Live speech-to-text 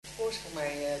course for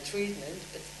my treatment,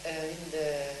 but in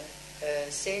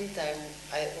the same time,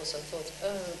 I also thought,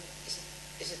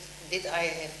 did I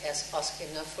have asked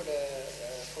enough for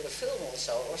the film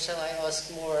also, or shall I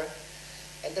ask more?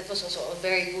 And that was also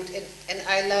very good. And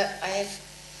I have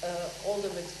all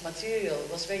the material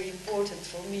was very important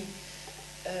for me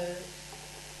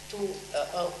to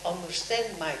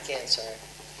understand my cancer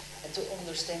and to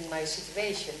understand my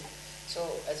situation. So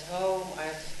at home,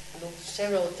 I've looked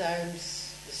several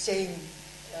times the same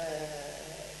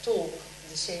talk,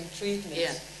 the same treatment.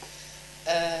 Yeah.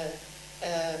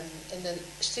 And then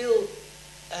still,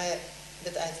 I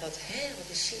thought, hey, what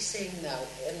is she saying now?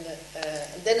 And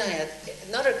then I had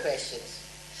another question.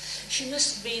 She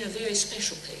must have been a very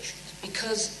special patient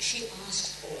because she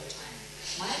asked all the time.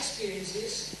 My experience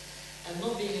is, and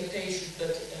not being a patient,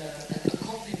 but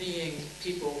accompanying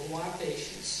people who are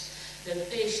patients, that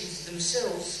patients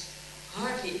themselves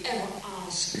hardly ever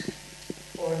ask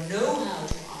or know how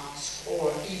to ask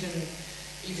or even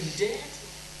dare to.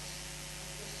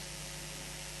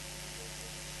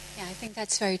 Yeah, I think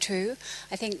that's very true.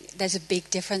 I think there's a big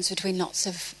difference between lots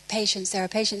of patients. There are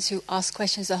patients who ask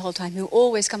questions the whole time, who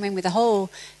always come in with a whole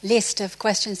list of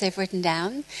questions they've written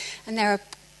down. And there are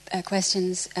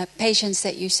patients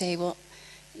that you say, well,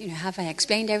 have I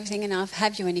explained everything enough?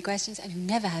 Have you any questions? And who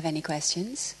never have any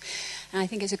questions. And I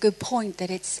think it's a good point that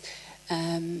it's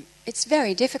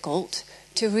very difficult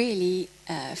to really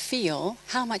feel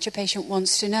how much a patient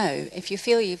wants to know. If you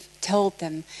feel you've told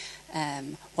them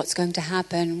what's going to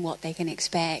happen, what they can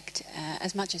expect,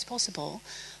 as much as possible.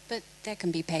 But there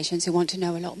can be patients who want to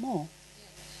know a lot more. Yeah.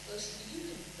 Well, so you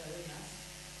didn't know enough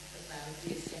about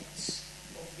the effects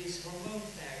of this hormone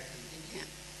therapy, did you?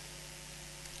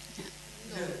 Yeah.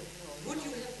 No. Would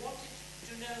you have wanted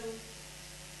to know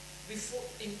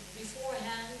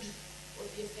beforehand what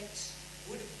the effects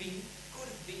would have been, could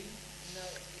have been? No.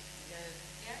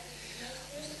 Yeah.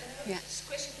 First I have Yeah. this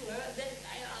question to her, and then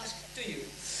I ask to you.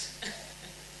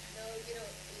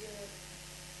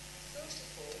 First of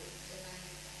all, when I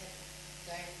had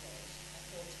diagnosed, I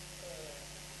thought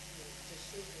the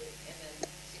sugar, and then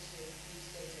 6 weeks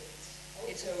later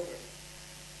It's over.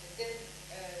 But then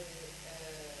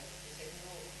they said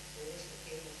no, first the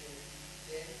chemotherapy,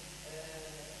 then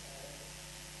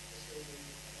the surgery,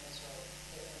 and also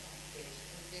the amputation,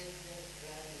 and then the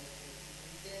radiotherapy,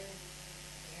 and then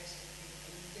there's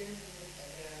and then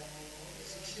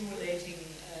It's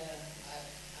accumulating.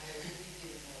 I really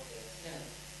didn't know that. No.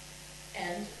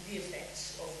 And the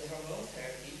effects of the hormone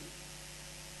therapy,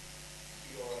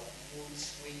 your mood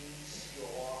swings,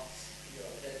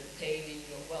 the pain in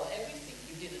your, everything,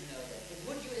 you didn't know that. But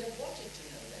would you have wanted to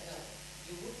know that? No.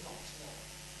 You would not know.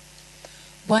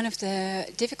 One of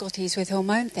the difficulties with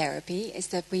hormone therapy is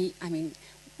that we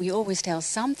always tell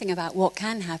something about what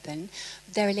can happen.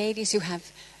 There are ladies who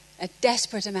have a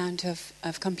desperate amount of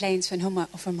complaints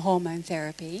from hormone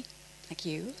therapy, like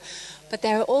you, but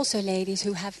there are also ladies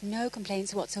who have no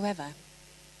complaints whatsoever.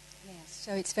 Yes.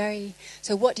 So it's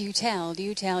so what do you tell? Do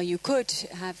you tell you could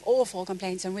have awful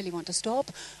complaints and really want to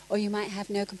stop, or you might have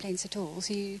no complaints at all?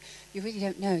 So you really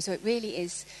don't know. So it really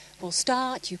is, we'll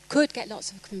start, you could get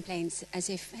lots of complaints as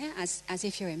if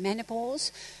you're in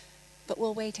menopause, but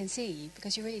we'll wait and see,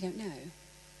 because you really don't know.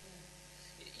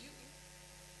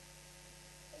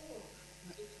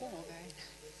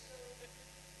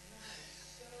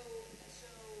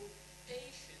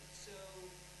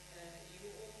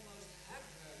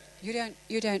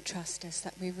 You don't trust us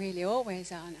that we really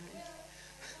always are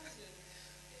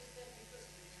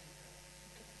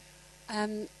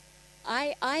nice.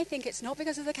 I think it's not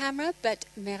because of the camera, but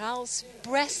Meral's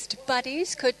breast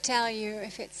buddies could tell you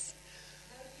if it's.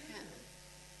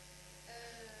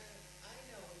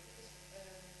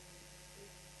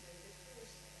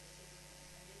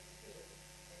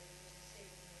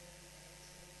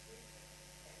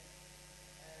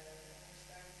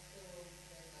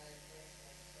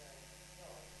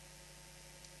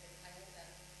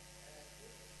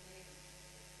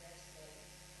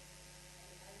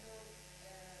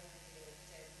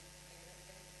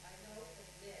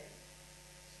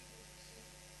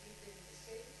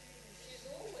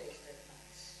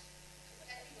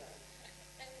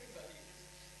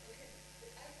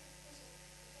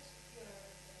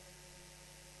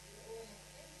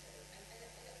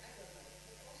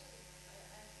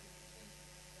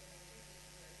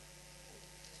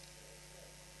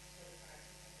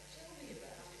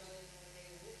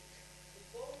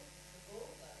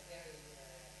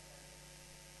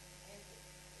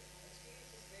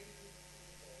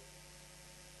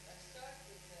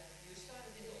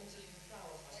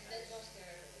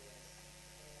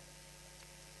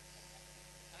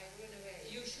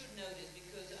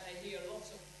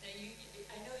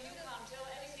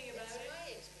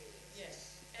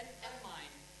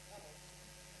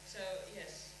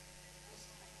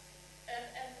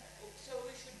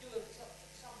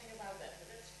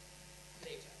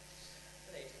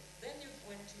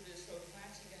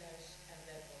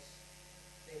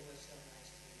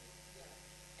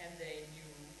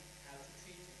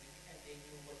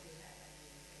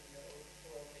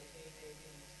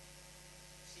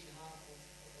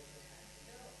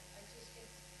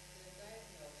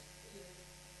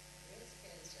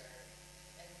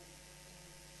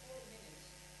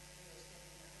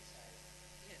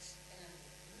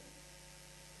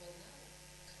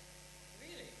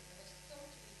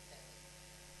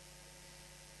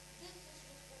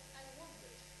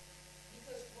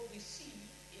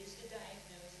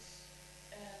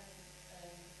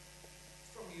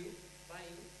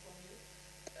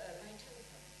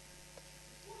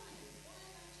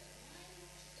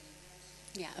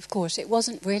 Yeah, of course. It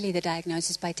wasn't really the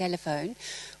diagnosis by telephone.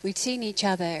 We'd seen each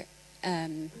other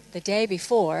the day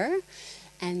before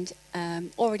and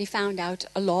already found out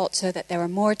a lot, so that there were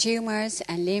more tumors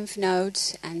and lymph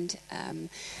nodes. And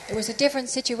it was a different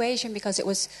situation because it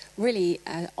was really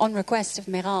on request of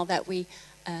Meral that we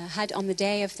had on the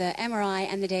day of the MRI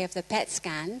and the day of the PET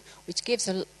scan, which gives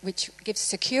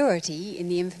security in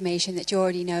the information that you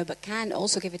already know, but can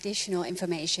also give additional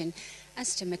information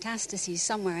as to metastases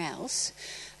somewhere else.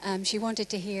 She wanted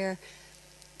to hear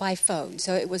by phone,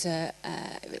 so it was At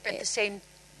the same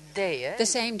day, eh? the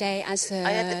same day as the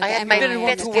I had MRI my and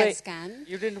PET the scan. PET scan.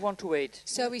 You didn't want to wait.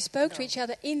 So we spoke to each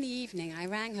other in the evening. I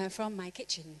rang her from my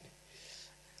kitchen,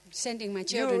 sending my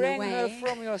children You rang away. her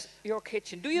from your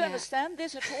kitchen. Do you Yeah. understand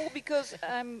this at all? Because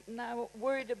I'm now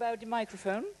worried about the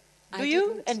microphone. Do I you?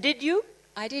 didn't. And did you?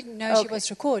 I didn't know she Okay. was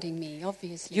recording me,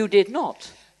 obviously. You did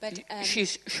not. But, She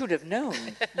should have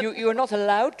known. You're not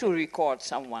allowed to record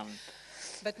someone.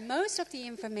 But most of the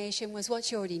information was what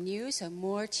she already knew, so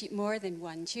more than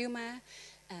one tumor,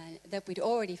 that we'd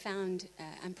already found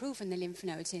and proven the lymph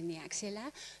nodes in the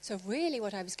axilla. So really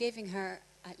what I was giving her,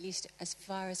 at least as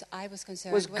far as I was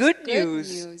concerned, Was good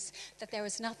news. that there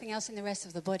was nothing else in the rest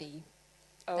of the body.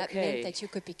 That Okay. meant that you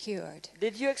could be cured.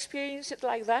 Did you experience it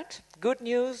like that? Good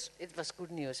news? It was good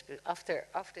news. But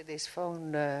after this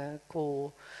phone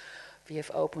call, we have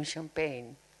opened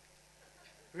champagne.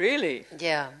 Really?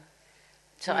 Yeah.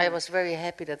 So I was very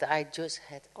happy that I just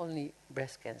had only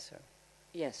breast cancer.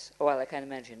 Yes. Well, I can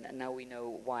imagine. And now we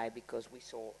know why, because we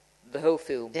saw the whole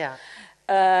film. Yeah.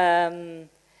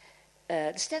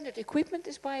 The standard equipment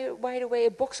is, by the way,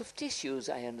 a box of tissues,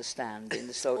 I understand, in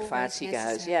the Slootvaartziekenhuis.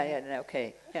 necessary. Yeah,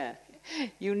 okay. Yeah.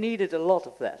 You needed a lot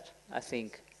of that, I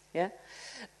think. Yeah?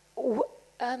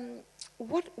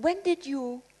 When did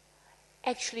you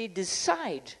actually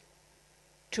decide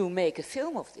to make a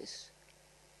film of this?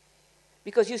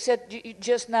 Because you said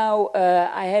just now,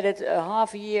 I had it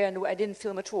half a year and I didn't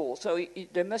film at all. So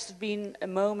there must have been a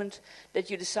moment that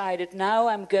you decided, now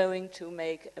I'm going to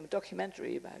make a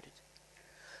documentary about it.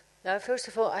 Now, first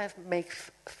of all, I have to make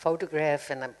photograph,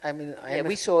 and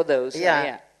we saw those.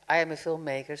 Yeah, I am a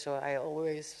filmmaker, so I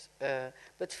always.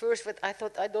 But first, I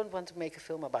thought I don't want to make a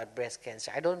film about breast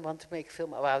cancer. I don't want to make a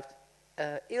film about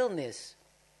illness.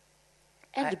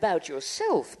 And about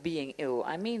yourself being ill.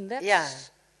 I mean,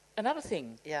 that's another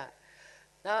thing. Yeah.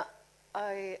 Now,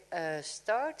 I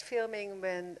start filming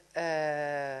when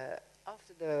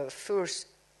after the first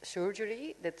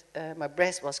surgery that my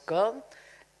breast was gone.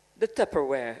 The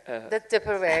Tupperware. The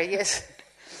Tupperware, yes.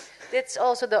 That's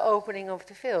also the opening of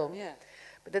the film. Yeah.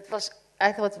 But that was,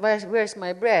 I thought, where's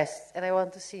my breast? And I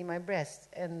want to see my breast.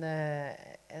 And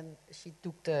she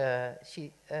took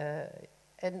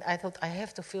and I thought, I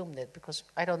have to film that because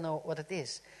I don't know what it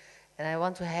is. And I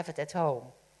want to have it at home.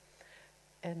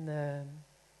 And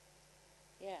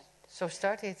so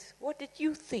started. What did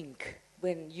you think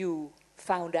when you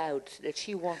found out that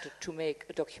she wanted to make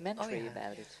a documentary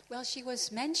about it? Well, she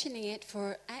was mentioning it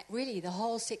for really the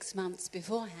whole 6 months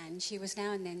beforehand. She was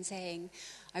now and then saying,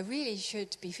 I really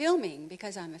should be filming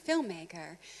because I'm a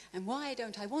filmmaker, and why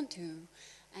don't I want to?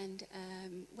 And,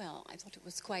 well, I thought it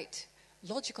was quite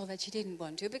logical that she didn't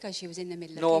want to because she was in the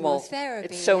middle of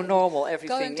chemotherapy. It's so normal,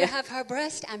 everything. Going to have her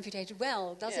breast amputated.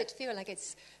 Well, does it feel like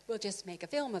we'll just make a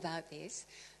film about this?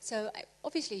 So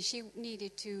obviously she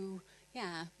needed to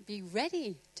be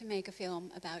ready to make a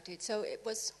film about it. So it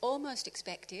was almost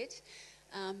expected,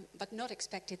 but not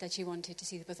expected that she wanted to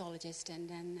see the pathologist and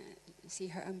then see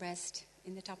her own breast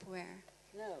in the Tupperware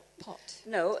pot.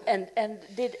 No, and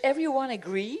did everyone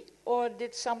agree, or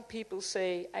did some people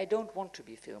say, I don't want to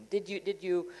be filmed? Did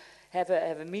you have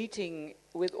a meeting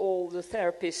with all the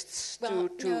therapists? Well,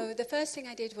 no, the first thing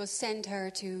I did was send her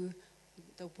to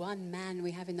the one man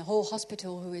we have in the whole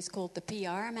hospital who is called the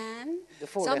PR man.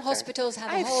 Some hospitals have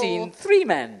I've seen 3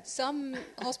 men. Some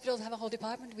hospitals have a whole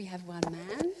department. We have one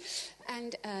man.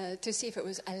 And to see if it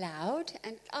was allowed.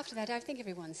 And after that, I think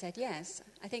everyone said yes.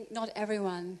 I think not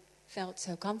everyone felt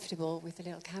so comfortable with the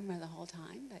little camera the whole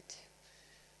time, but...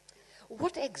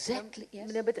 What exactly? Yes.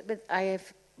 No, but I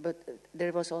have. But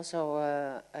there was also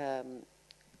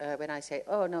when I say,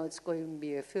 oh no, it's going to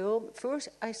be a film. First,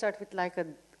 I start with like a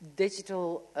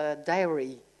digital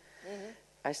diary. Mm-hmm.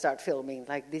 I start filming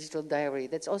like digital diary.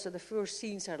 That's also the first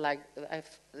scenes are like.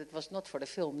 It was not for the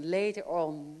film. Later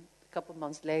on, a couple of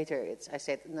months later, I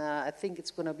said, no, I think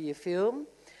it's going to be a film.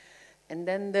 And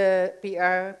then the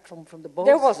PR from the boss.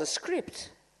 There was a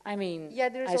script. I mean,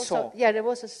 there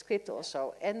was a script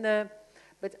also. And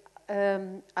but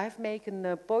I've made an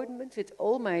appointment with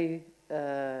all my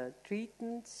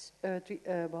treatments,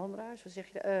 behandelaars, hoe zeg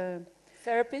je dat?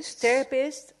 Therapist.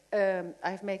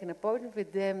 I've made an appointment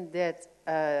with them that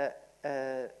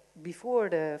before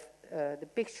the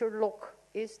picture lock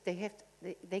is,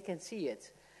 they can see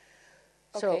it.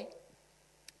 Okay. So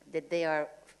that they are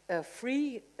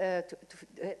free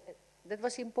that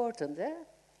was important, eh?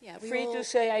 Yeah, Free to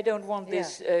say, I don't want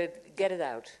this, get it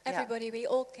out. Everybody, we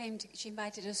all came to, she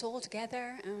invited us all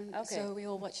together, and Okay. so we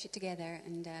all watched it together,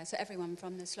 and so everyone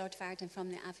from the Slotvaart and from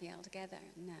the AVL together.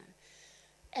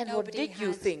 And what did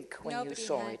you think when you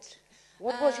saw it?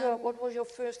 What was your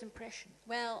first impression?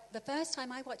 Well, the first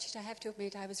time I watched it, I have to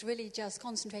admit, I was really just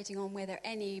concentrating on whether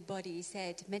anybody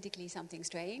said medically something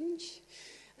strange.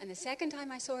 And the second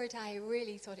time I saw it, I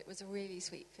really thought it was a really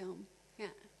sweet film.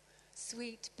 Yeah.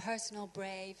 Sweet, personal,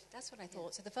 brave. That's what I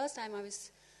thought. So the first time I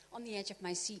was on the edge of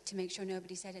my seat to make sure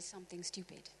nobody said something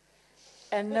stupid.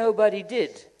 And nobody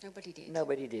did? Nobody did.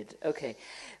 Nobody did, okay.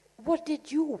 What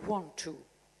did you want to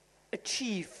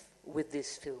achieve with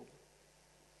this film?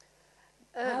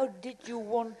 How did you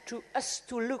want us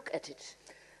to look at it?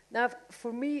 Now,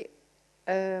 for me,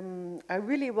 I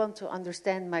really want to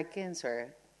understand my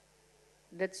cancer.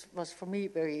 That was for me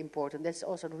very important. That's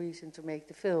also the reason to make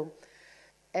the film.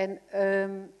 And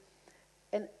I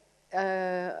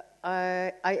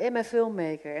am a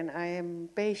filmmaker and I am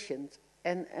patient.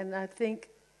 And I think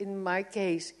in my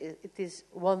case, it is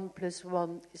 1 +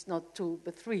 1 is not 2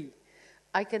 but 3.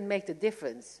 I can make the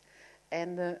difference.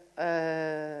 And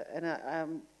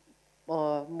I'm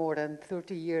more than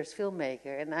 30 years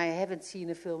filmmaker, and I haven't seen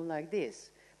a film like this.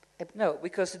 No,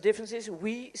 because the difference is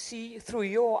we see through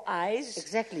your eyes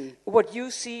exactly what you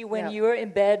see when you're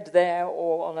in bed there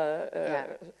or on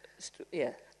a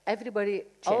Everybody,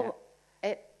 chair.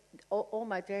 all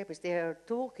my therapists, they are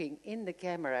talking in the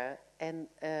camera, and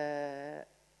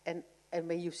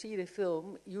when you see the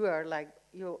film, you are like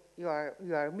you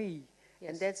are me. Yes.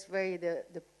 And that's very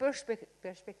the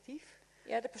perspective.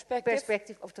 Yeah, the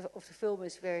perspective of the film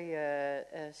is very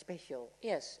special.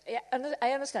 Yes, yeah,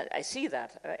 I understand. I see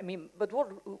that. I mean, but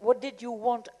what did you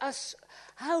want us?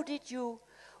 What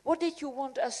did you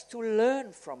want us to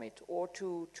learn from it, or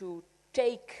to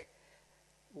take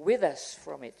with us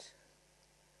from it?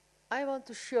 I want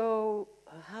to show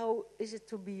how is it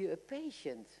to be a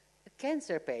patient, a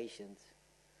cancer patient.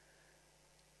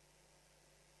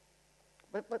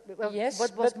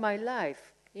 What was my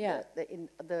life? Yeah, in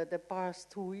the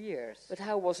past 2 years. But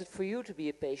how was it for you to be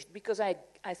a patient? Because I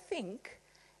think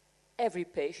every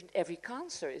patient, every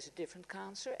cancer is a different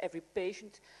cancer. Every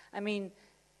patient, I mean,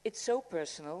 it's so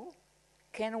personal.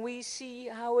 Can we see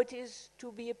how it is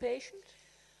to be a patient?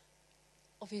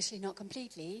 Obviously not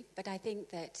completely, but I think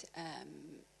that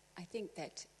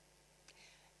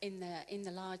in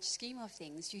the large scheme of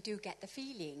things, you do get the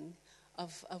feeling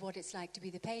of what it's like to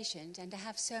be the patient and to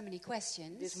have so many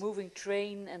questions. This moving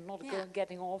train and not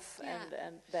getting off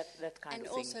and that kind and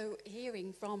of thing. And also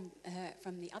hearing from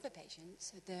the other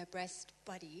patients, the breast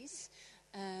buddies,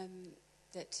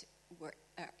 that were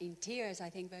in tears, I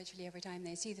think, virtually every time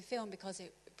they see the film because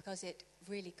it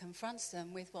really confronts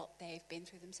them with what they've been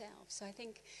through themselves. So I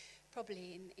think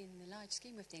probably in the large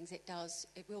scheme of things, it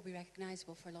will be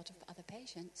recognizable for a lot of other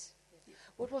patients.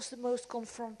 What was the most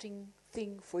confronting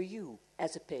thing for you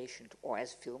as a patient or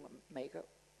as a filmmaker?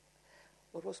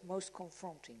 What was most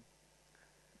confronting?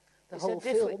 The whole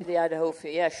film? Yeah, the whole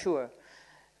film. Yeah, sure.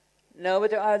 No,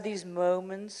 but there are these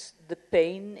moments, the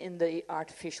pain in the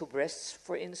artificial breasts,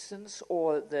 for instance,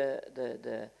 or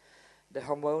the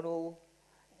hormonal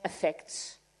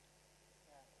effects.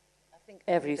 I think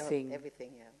everything.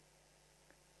 Everything, yeah.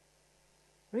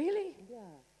 Really?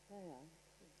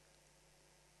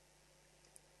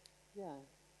 Yeah.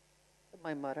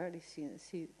 My mother, die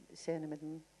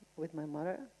scène with my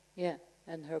mother. Yeah,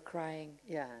 and her crying.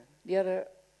 Yeah. The other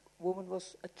woman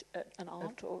was an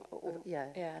aunt?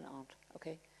 Yeah. Yeah, an aunt.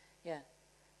 Okay. Yeah.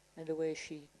 And the way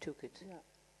she took it. Yeah.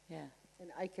 Yeah.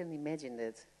 And I can imagine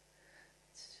that.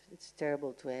 It's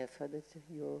terrible to have that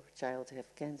your child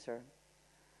have cancer.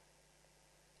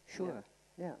 Sure.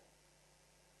 Yeah.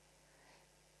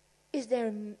 Is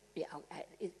there,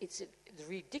 it's a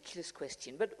ridiculous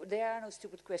question, but there are no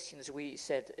stupid questions, we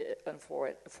said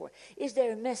before. Is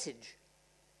there a message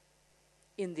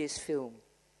in this film?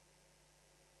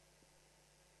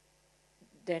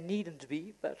 There needn't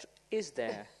be, but is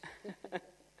there?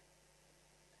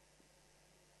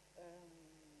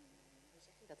 Hoe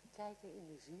zeg je dat? Kijken in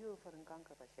de ziel van een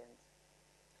kankerpatiënt.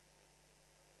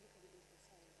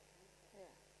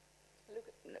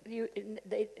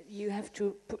 You have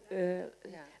to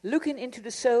looking into the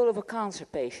soul of a cancer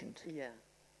patient. Yeah.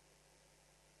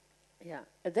 Yeah.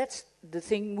 That's the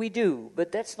thing we do,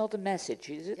 but that's not the message,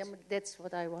 is it? Yeah, but that's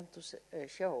what I want to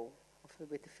show.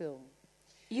 with the film.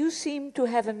 You seem to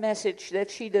have a message that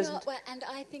she doesn't. Well, and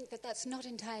I think that that's not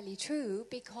entirely true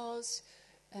because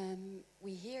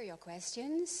we hear your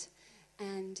questions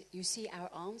and you see our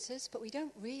answers, but we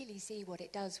don't really see what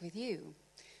it does with you.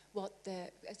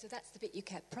 So that's the bit you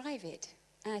kept private,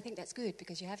 and I think that's good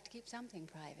because you have to keep something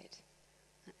private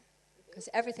because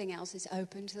everything else is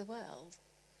open to the world.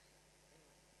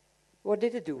 What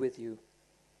did it do with you?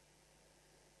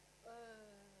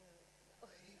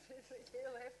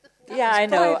 Yeah, I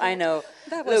know.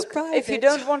 That was Look, private. if you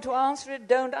don't want to answer it,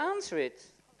 don't answer it.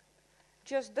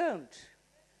 Just don't.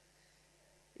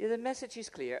 Yeah, the message is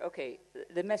clear. Okay,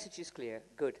 the message is clear.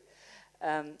 Good.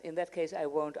 In that case, I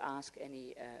won't ask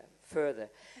any further.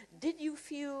 Did you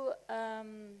feel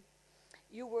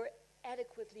you were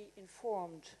adequately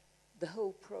informed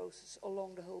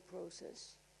along the whole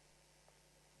process?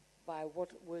 By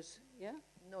what was, yeah?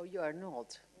 No, you are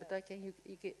not. But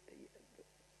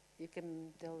you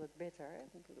can tell it better.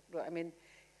 I mean,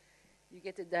 you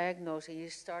get a diagnosis and you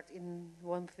start in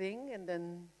one thing, and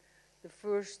then the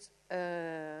first,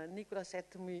 Nicola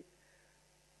said to me,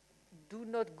 do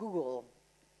not Google.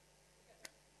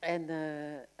 And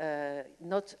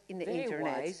not in the Very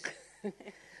internet. wise.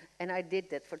 And I did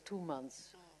that for 2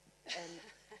 months.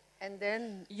 And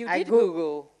then You did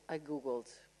Google. I Googled.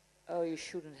 Oh, you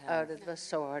shouldn't Oh, have. that was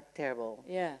so hard, terrible.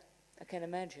 Yeah, I can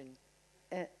imagine.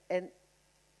 And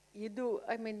you do,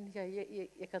 I mean, yeah,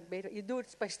 you can better. You do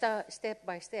it by step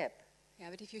by step. Yeah,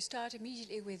 but if you start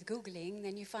immediately with Googling,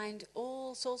 then you find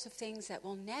all sorts of things that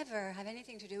will never have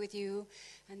anything to do with you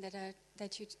and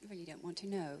that you really don't want to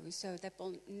know. So that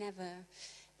will never...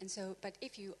 But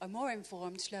if you are more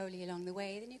informed slowly along the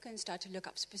way, then you can start to look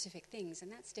up specific things,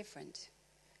 and that's different.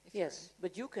 Yes,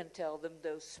 but you can tell them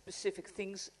those specific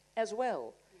things as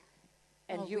well.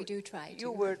 Yeah. And we do try to.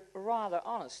 You were rather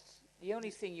honest. The only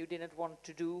thing you didn't want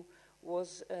to do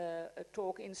was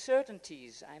talk in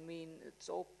certainties. I mean, it's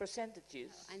all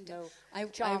percentages,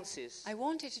 chances. I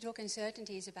wanted to talk in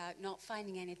certainties about not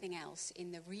finding anything else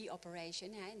in the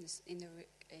reoperation,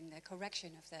 in the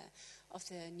correction of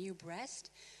the new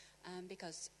breast,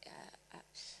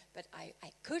 but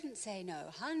I couldn't say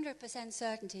no, 100%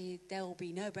 certainty there will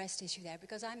be no breast tissue there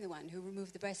because I'm the one who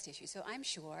removed the breast tissue. So I'm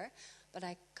sure, but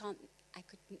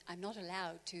I'm not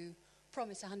allowed to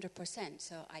promise 100%.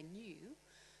 So I knew,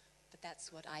 but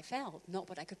that's what I felt, not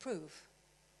what I could prove.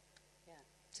 Yeah.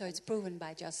 So it's proven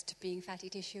by just being fatty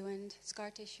tissue and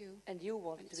scar tissue. And you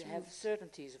want to have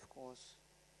certainties, of course,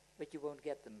 but you won't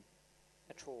get them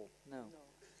at all. No.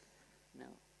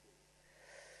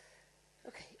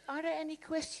 Okay. Are there any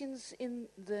questions in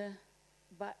the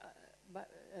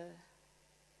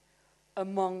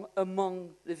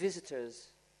among the visitors?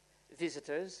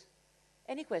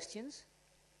 Any questions?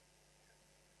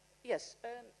 Yes.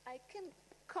 I can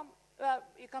come.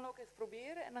 Je kan ook even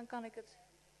proberen en dan kan ik het.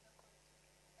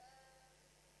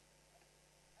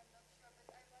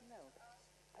 No,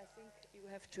 I think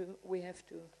we have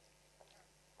to.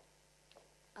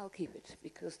 I'll keep it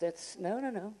because that's no.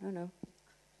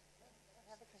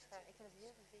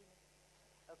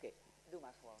 Oké, doe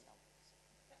maar gewoon dan.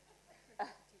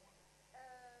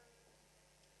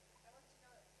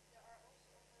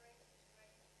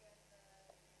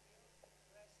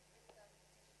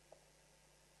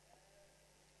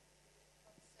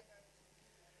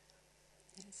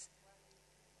 Yes.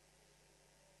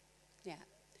 Yeah.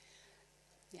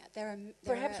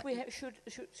 Perhaps we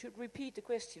should repeat the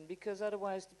question because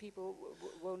otherwise the people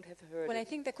won't have heard. Well, it. I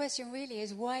think the question really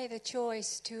is why the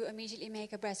choice to immediately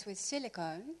make a breast with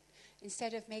silicone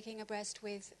instead of making a breast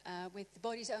with the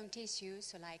body's own tissues,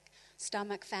 so like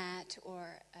stomach fat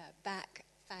or back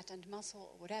fat and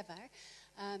muscle or whatever.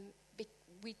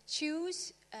 We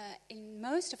choose in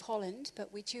most of Holland,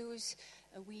 but we choose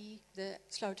the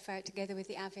Slotervaart together with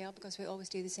the AVL because we always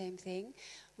do the same thing.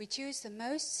 We choose the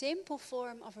most simple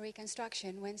form of a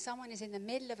reconstruction when someone is in the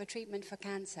middle of a treatment for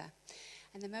cancer.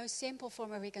 And the most simple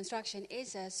form of reconstruction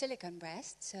is a silicone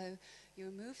breast. So you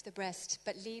remove the breast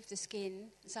but leave the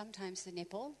skin, sometimes the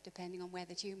nipple, depending on where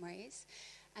the tumor is,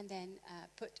 and then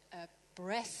put a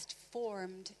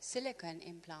breast-formed silicone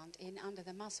implant in under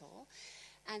the muscle.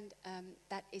 And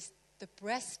that is the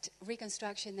breast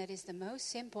reconstruction that is the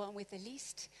most simple and with the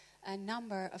least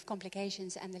number of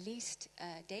complications and the least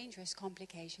dangerous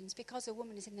complications because a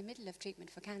woman is in the middle of treatment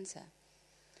for cancer.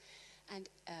 And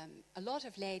a lot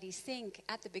of ladies think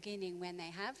at the beginning when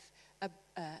they have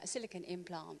a silicone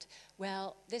implant,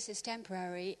 well, this is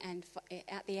temporary and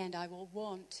at the end I will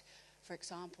want, for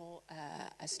example,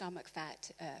 a stomach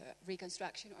fat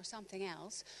reconstruction or something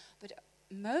else. But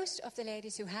most of the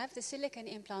ladies who have the silicone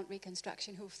implant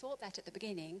reconstruction, who've thought that at the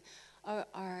beginning,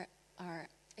 are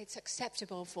it's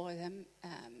acceptable for them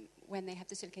when they have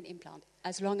the silicone implant,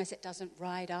 as long as it doesn't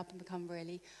ride up and become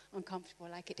really uncomfortable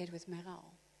like it did with Meral.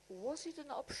 Was it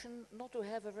an option not to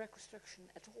have a reconstruction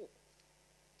at all?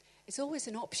 It's always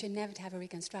an option never to have a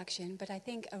reconstruction, but I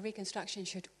think a reconstruction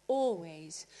should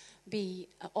always be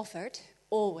offered,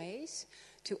 always,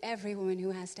 to every woman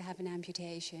who has to have an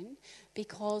amputation,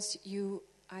 because you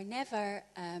are never,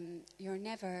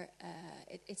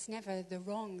 it's never the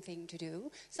wrong thing to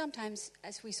do. Sometimes,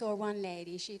 as we saw one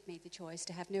lady, she'd made the choice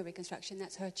to have no reconstruction,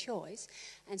 that's her choice,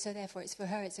 and so therefore it's for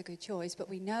her, it's a good choice, but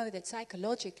we know that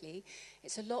psychologically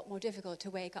it's a lot more difficult to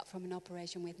wake up from an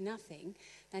operation with nothing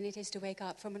than it is to wake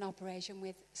up from an operation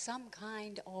with some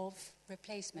kind of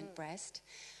replacement breast.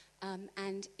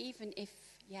 And even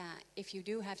if you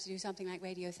do have to do something like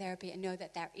radiotherapy and know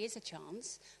that there is a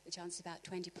chance, the chance is about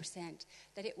 20%,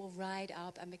 that it will ride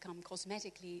up and become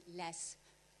cosmetically less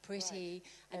pretty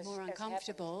and more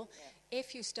uncomfortable.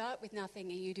 If you start with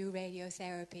nothing and you do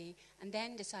radiotherapy and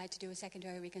then decide to do a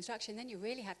secondary reconstruction, then you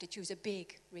really have to choose a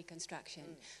big reconstruction.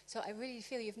 So I really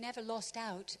feel you've never lost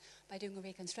out by doing a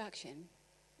reconstruction.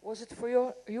 Was it for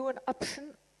you an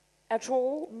option at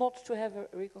all not to have a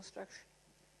reconstruction?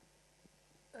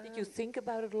 Did you think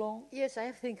about it long? Yes, I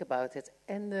have think about it.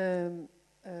 And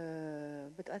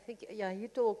but I think, you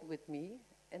talked with me,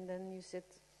 and then you said,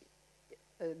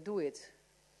 do it.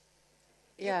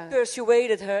 You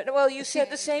persuaded her. Well, you said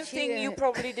the same thing you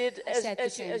probably did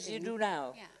as you do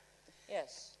now. Yeah.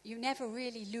 Yes. You never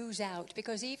really lose out,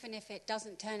 because even if it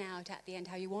doesn't turn out at the end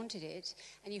how you wanted it,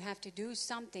 and you have to do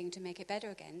something to make it better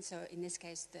again, so in this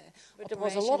case the But there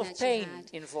was a lot of pain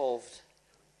involved.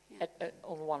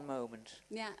 On one moment.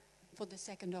 Yeah, for the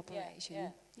second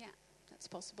operation. Yeah, that's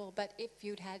possible. But if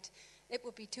you'd had, it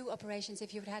would be 2 operations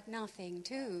if you'd had nothing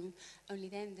too. Only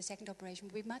then the second operation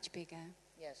would be much bigger.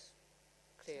 Yes,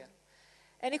 clear.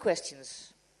 Any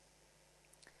questions?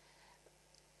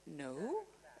 No?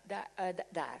 Daar.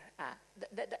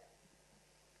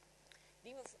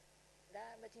 Die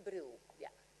daar met die bril, ja.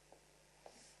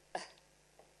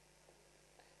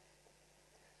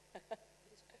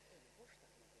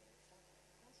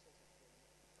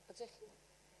 Wat zeg je?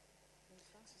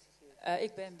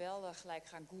 Ik ben wel gelijk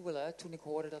gaan googlen toen ik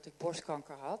hoorde dat ik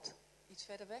borstkanker had. Iets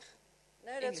verder weg?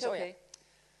 No, that's okay.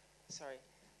 Sorry.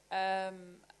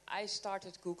 I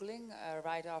started Googling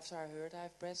right after I heard I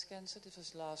have breast cancer. This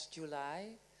was last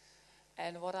July.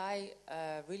 And what I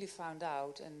really found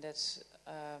out, and that's,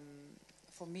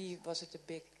 for me, was it a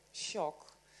big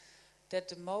shock, that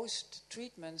the most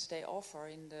treatments they offer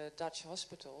in the Dutch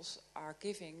hospitals are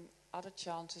giving other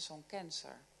chances on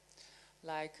cancer.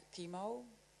 Like chemo.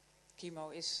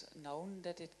 Chemo is known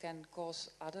that it can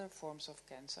cause other forms of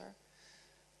cancer.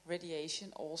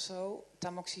 Radiation also.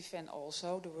 Tamoxifen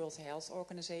also. The World Health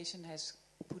Organization has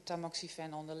put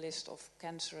tamoxifen on the list of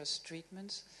cancerous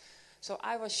treatments. So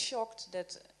I was shocked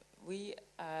that we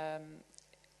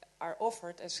are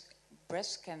offered as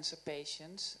breast cancer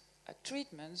patients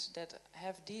treatments that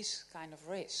have these kind of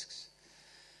risks.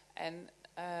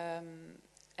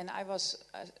 And I was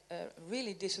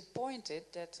really disappointed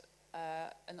that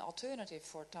an alternative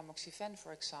for tamoxifen,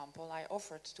 for example, I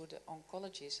offered to the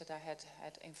oncologist that I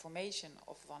had information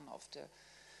of one of the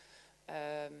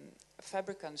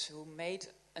fabricants who made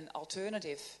an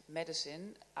alternative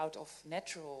medicine out of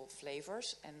natural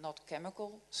flavors and not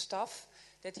chemical stuff,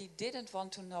 that he didn't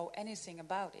want to know anything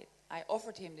about it. I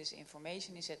offered him this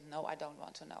information. He said, no, I don't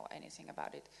want to know anything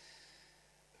about it.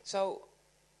 So,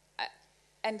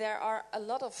 and there are a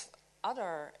lot of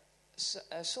other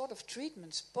sort of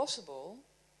treatments possible,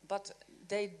 but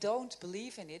they don't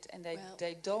believe in it, and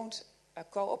they don't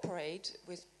cooperate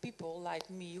with people like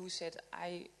me who said,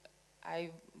 I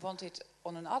want it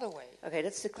on another way. Okay,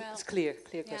 that's clear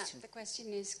question. The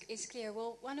question is clear.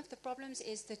 Well, one of the problems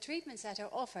is the treatments that are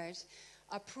offered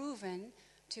are proven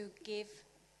to give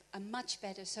a much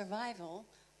better survival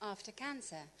after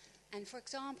cancer. And for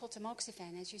example,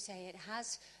 tamoxifen, as you say, it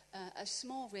has a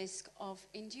small risk of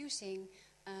inducing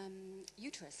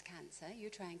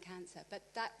uterine cancer, but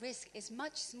that risk is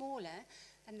much smaller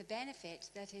than the benefit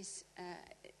that is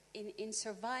in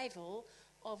survival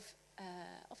of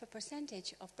a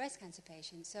percentage of breast cancer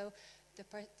patients. So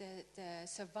the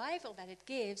survival that it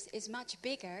gives is much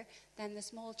bigger than the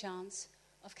small chance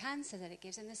of cancer that it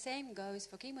gives. And the same goes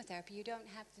for chemotherapy. You don't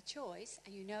have the choice,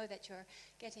 and you know that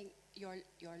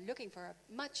you're looking for a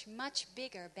much, much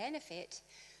bigger benefit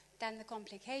than the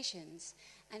complications.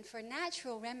 And for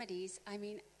natural remedies, I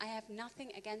mean, I have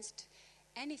nothing against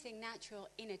anything natural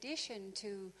in addition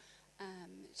to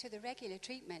the regular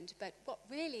treatment, but what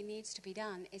really needs to be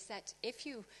done is that if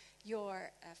you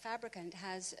your fabricant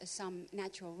has some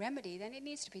natural remedy, then it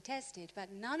needs to be tested.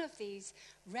 But none of these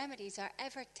remedies are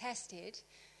ever tested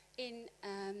in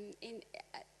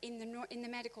the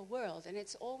medical world, and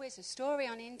it's always a story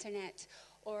on internet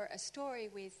or a story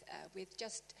with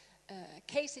just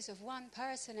cases of one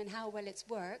person and how well it's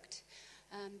worked.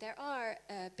 There are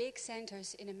big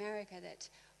centers in America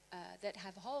that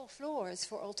have whole floors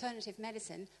for alternative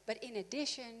medicine, but in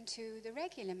addition to the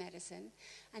regular medicine,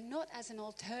 and not as an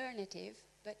alternative,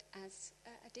 but as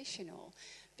additional,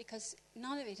 because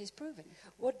none of it is proven.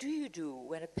 What do you do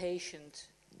when a patient,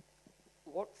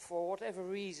 for whatever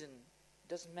reason,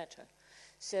 doesn't matter,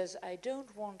 says, I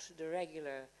don't want the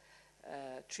regular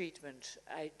treatment,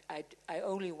 I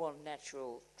only want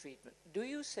natural treatment? Do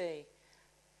you say,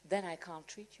 then I can't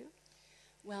treat you?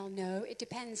 Well, no, it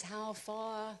depends how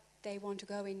far they want to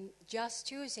go in just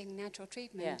choosing natural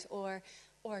treatment, or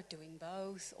doing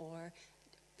both, or,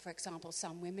 for example,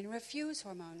 some women refuse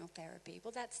hormonal therapy.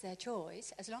 Well, that's their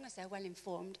choice, as long as they're well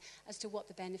informed as to what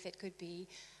the benefit could be.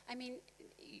 I mean,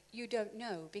 you don't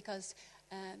know, because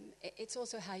it's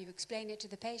also how you explain it to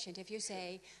the patient. If you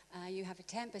say you have a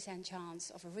 10% chance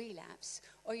of a relapse,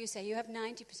 or you say you have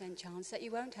 90% chance that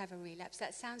you won't have a relapse,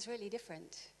 that sounds really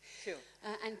different. Sure.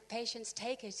 And patients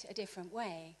take it a different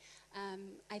way.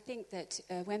 I think that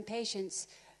when patients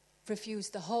refuse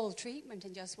the whole treatment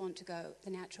and just want to go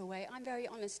the natural way, I'm very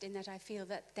honest in that I feel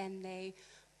that then they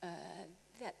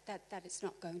that it's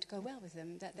not going to go well with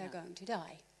them, that they're going to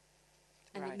die.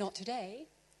 And Right. not today,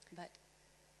 but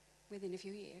within a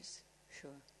few years.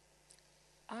 Sure.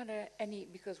 Are there any,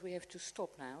 because we have to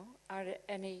stop now, are there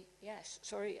any, yes,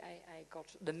 sorry, I got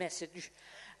the message.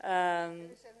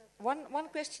 One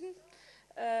question,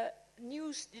 the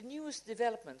newest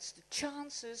developments, the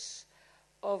chances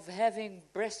of having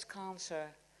breast cancer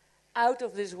out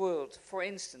of this world, for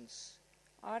instance,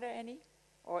 are there any?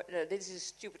 Or this is a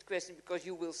stupid question because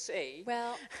you will say...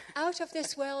 Well, out of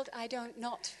this world,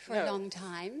 not for a long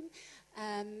time.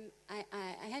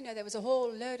 I know there was a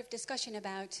whole load of discussion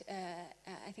about,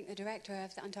 I think the director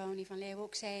of the Antonie van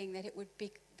Leeuwenhoek saying that it would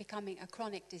be becoming a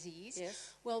chronic disease.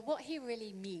 Yes. Well, what he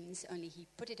really means, only he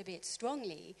put it a bit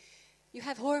strongly, you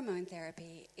have hormone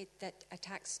therapy that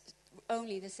attacks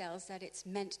only the cells that it's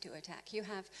meant to attack. You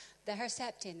have the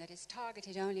Herceptin that is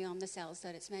targeted only on the cells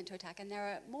that it's meant to attack, and there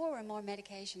are more and more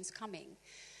medications coming.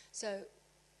 So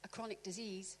a chronic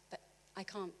disease, but I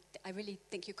really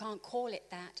think you can't call it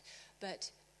that,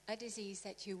 but a disease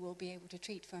that you will be able to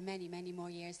treat for many, many more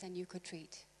years than you could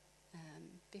treat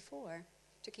before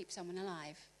to keep someone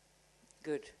alive.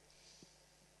 Good.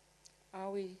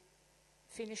 Are we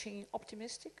finishing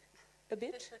optimistic a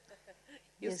bit?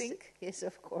 You think? Yes,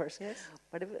 of course. Yes.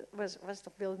 Maar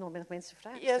wil ik nog mensen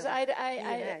vragen Yes,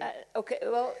 stellen? okay,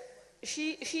 well,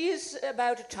 she is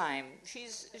about a time.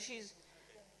 She's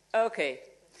okay.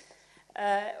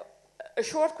 A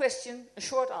short question, a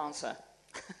short answer.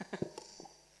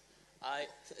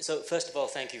 So first of all,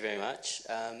 thank you very much.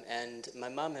 And my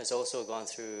mum has also gone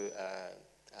through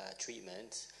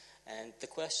treatment. And the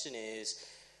question is,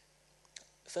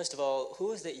 first of all,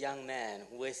 who is that young man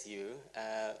with you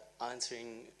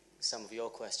answering some of your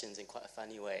questions in quite a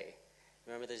funny way?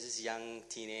 Remember, there's this young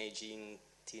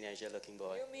teenager-looking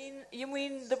boy. You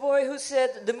mean the boy who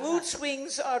said the mood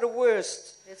swings are the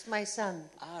worst? It's my son.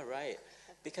 Ah, right.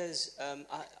 Because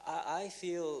I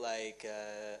feel like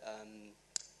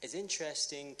it's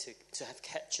interesting to have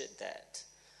captured that,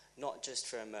 not just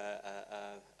from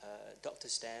a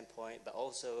doctor's standpoint, but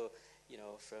also,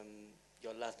 from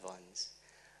your loved ones.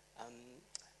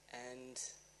 And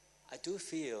I do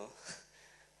feel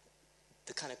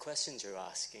the kind of questions you're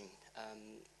asking.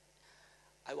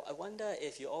 I wonder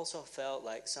if you also felt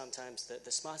like sometimes one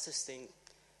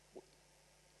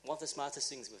of the smartest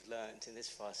things we've learned in this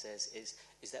process is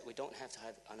that we don't have to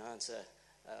have an answer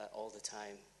all the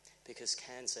time, because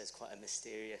cancer is quite a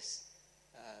mysterious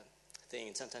thing,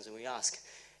 and sometimes when we ask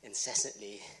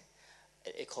incessantly,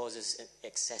 it causes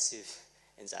excessive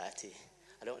anxiety.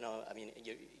 I don't know. I mean,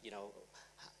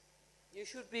 you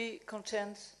should be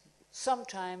content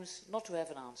sometimes not to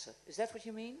have an answer. Is that what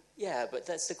you mean? Yeah, but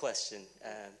that's the question.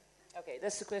 Okay,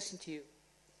 that's the question to you.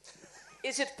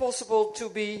 Is it possible to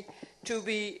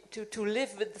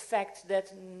live with the fact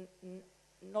that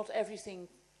not everything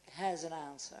has an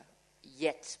answer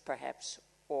yet, perhaps,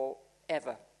 or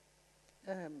ever?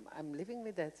 I'm living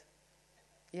with that.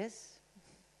 Yes.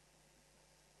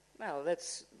 Well,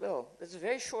 that's a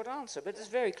very short answer, but it's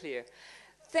very clear.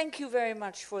 Thank you very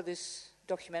much for this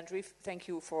documentary. Thank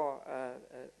you for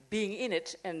being in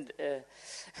it, and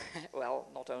well,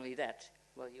 not only that.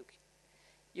 Well,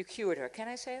 you cured her. Can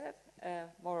I say that?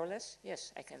 more or less?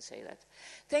 Yes, I can say that.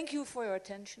 Thank you for your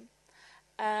attention.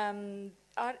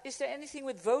 Is there anything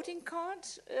with voting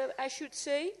cards, I should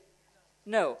say?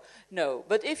 No.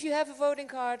 But if you have a voting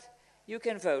card, you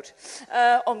can vote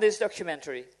on this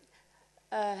documentary.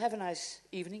 Have a nice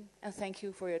evening, and thank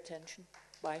you for your attention.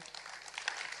 Bye.